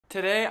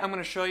Today I'm going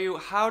to show you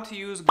how to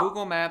use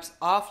Google Maps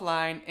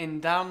offline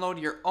and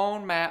download your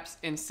own maps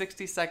in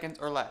 60 seconds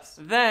or less.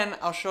 Then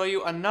I'll show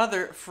you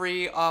another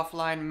free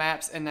offline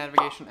maps and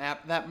navigation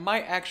app that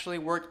might actually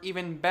work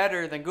even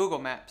better than Google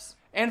Maps.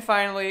 And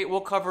finally,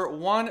 we'll cover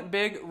one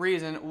big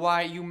reason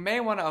why you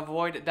may want to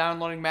avoid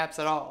downloading maps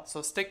at all,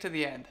 so stick to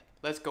the end.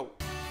 Let's go.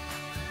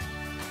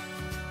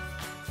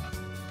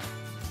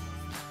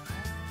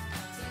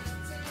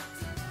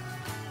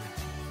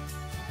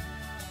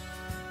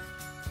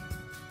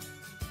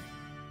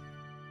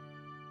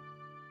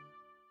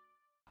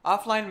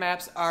 Offline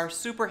maps are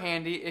super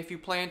handy if you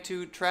plan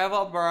to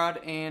travel abroad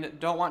and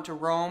don't want to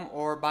roam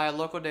or buy a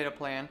local data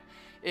plan,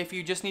 if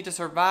you just need to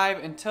survive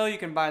until you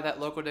can buy that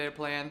local data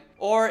plan,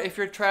 or if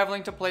you're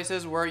traveling to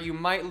places where you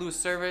might lose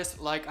service,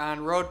 like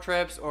on road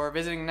trips or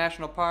visiting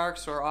national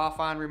parks or off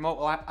on remote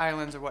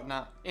islands or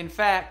whatnot. In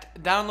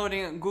fact,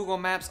 downloading Google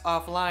Maps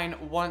offline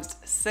once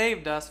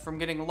saved us from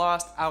getting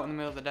lost out in the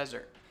middle of the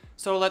desert.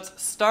 So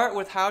let's start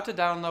with how to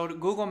download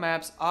Google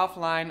Maps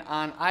offline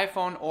on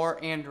iPhone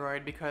or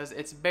Android, because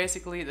it's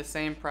basically the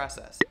same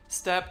process.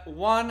 Step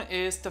 1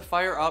 is to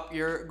fire up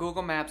your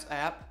Google Maps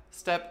app.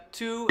 Step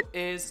 2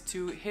 is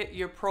to hit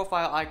your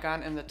profile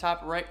icon in the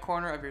top right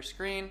corner of your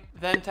screen.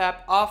 Then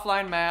tap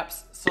Offline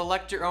Maps,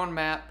 select your own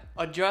map,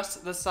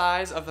 adjust the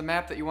size of the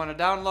map that you want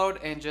to download,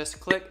 and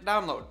just click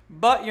download.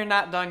 But you're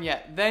not done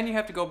yet. Then you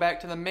have to go back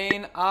to the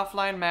main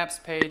Offline Maps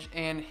page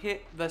and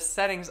hit the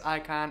settings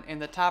icon in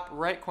the top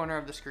right corner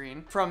of the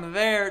screen. From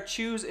there,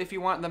 choose if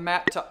you want the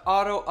map to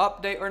auto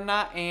update or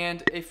not,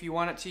 and if you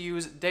want it to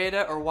use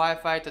data or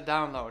Wi-Fi to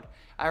download.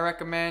 I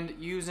recommend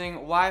using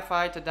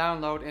Wi-Fi to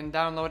download and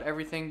download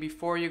everything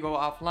before you go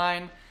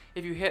offline.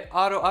 If you hit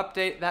auto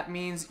update, that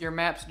means your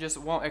maps just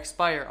won't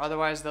expire.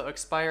 Otherwise, they'll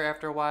expire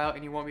after a while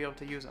and you won't be able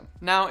to use them.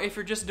 Now, if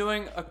you're just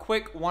doing a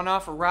quick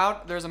one-off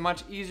route, there's a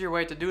much easier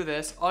way to do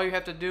this. All you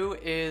have to do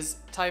is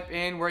type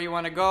in where you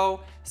want to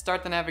go,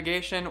 start the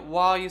navigation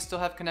while you still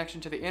have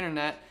connection to the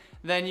internet.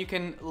 Then you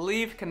can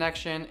leave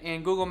connection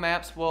and Google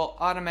Maps will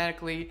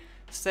automatically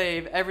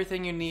save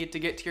everything you need to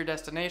get to your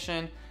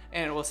destination,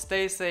 and it will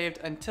stay saved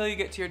until you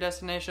get to your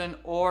destination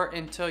or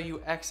until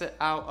you exit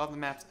out of the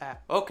Maps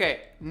app. Okay,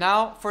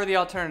 now for the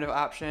alternative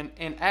option,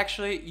 and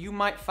actually you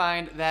might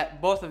find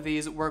that both of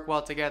these work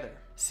well together.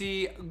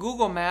 See,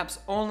 Google Maps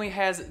only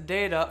has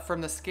data from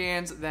the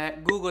scans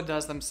that Google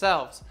does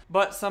themselves,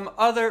 but some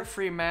other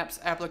free maps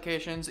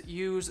applications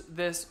use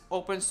this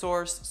open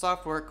source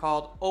software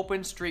called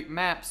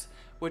OpenStreetMaps,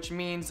 which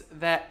means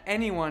that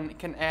anyone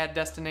can add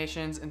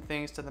destinations and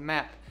things to the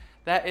map.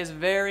 That is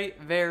very,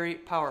 very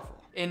powerful.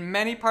 In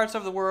many parts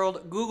of the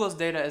world, Google's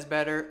data is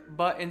better,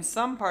 but in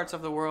some parts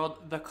of the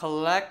world, the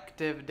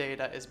collective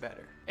data is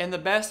better. And the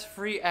best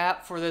free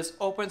app for this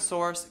open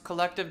source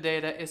collective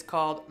data is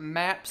called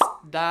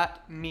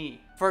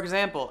Maps.me. For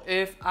example,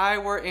 if I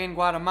were in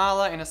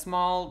Guatemala in a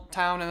small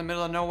town in the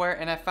middle of nowhere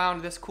and I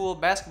found this cool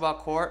basketball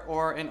court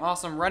or an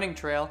awesome running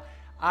trail,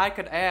 I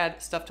could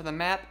add stuff to the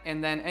map,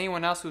 and then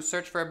anyone else who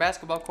searched for a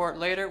basketball court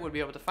later would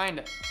be able to find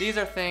it. These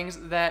are things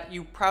that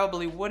you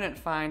probably wouldn't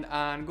find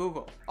on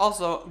Google.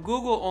 Also,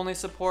 Google only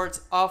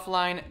supports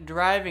offline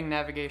driving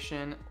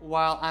navigation,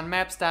 while on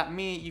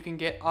Maps.me you can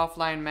get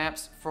offline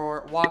maps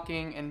for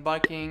walking and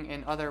biking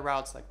and other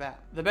routes like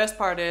that. The best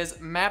part is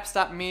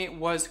Maps.me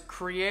was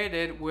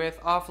created with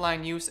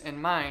offline use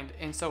in mind,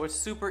 and so it's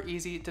super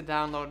easy to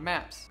download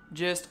maps.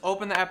 Just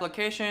open the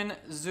application,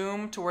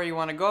 zoom to where you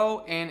want to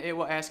go, and it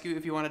will ask you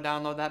if you want to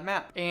download that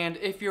map. And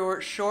if you're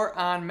short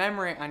on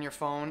memory on your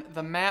phone,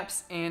 the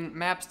maps in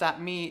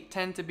Maps.me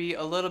tend to be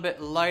a little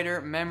bit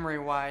lighter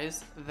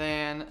memory-wise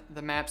than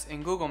the maps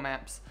in Google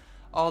Maps.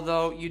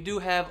 Although you do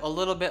have a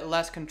little bit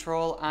less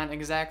control on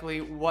exactly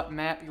what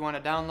map you want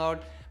to download.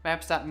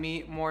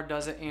 Maps.me more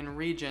does it in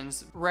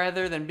regions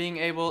rather than being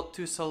able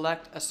to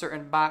select a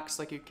certain box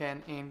like you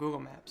can in Google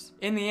Maps.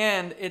 In the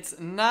end, it's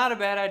not a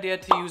bad idea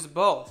to use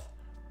both.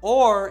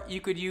 Or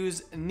you could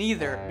use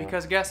neither,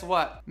 because guess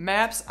what?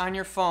 Maps on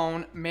your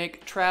phone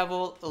make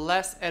travel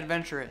less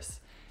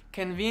adventurous.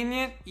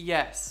 Convenient,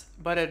 yes,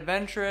 but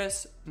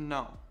adventurous,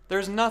 no.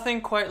 There's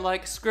nothing quite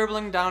like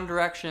scribbling down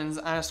directions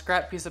on a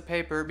scrap piece of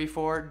paper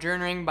before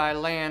journeying by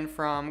land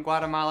from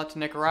Guatemala to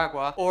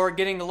Nicaragua, or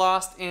getting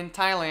lost in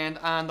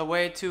Thailand on the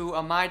way to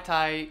a Muay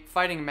Thai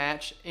fighting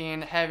match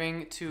and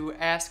having to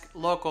ask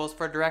locals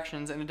for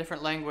directions in a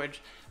different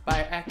language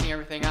by acting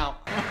everything out.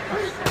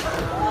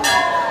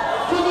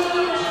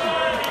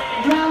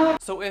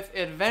 So if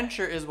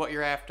adventure is what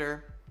you're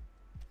after,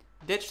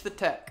 ditch the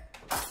tech.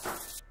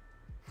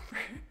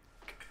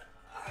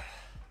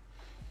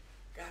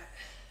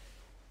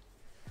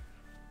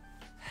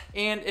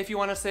 And if you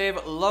want to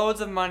save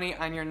loads of money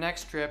on your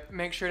next trip,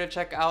 make sure to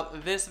check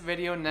out this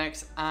video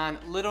next on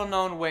little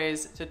known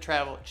ways to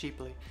travel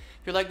cheaply.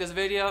 If you like this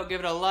video,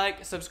 give it a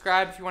like,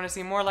 subscribe if you want to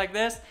see more like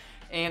this,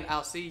 and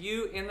I'll see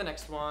you in the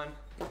next one.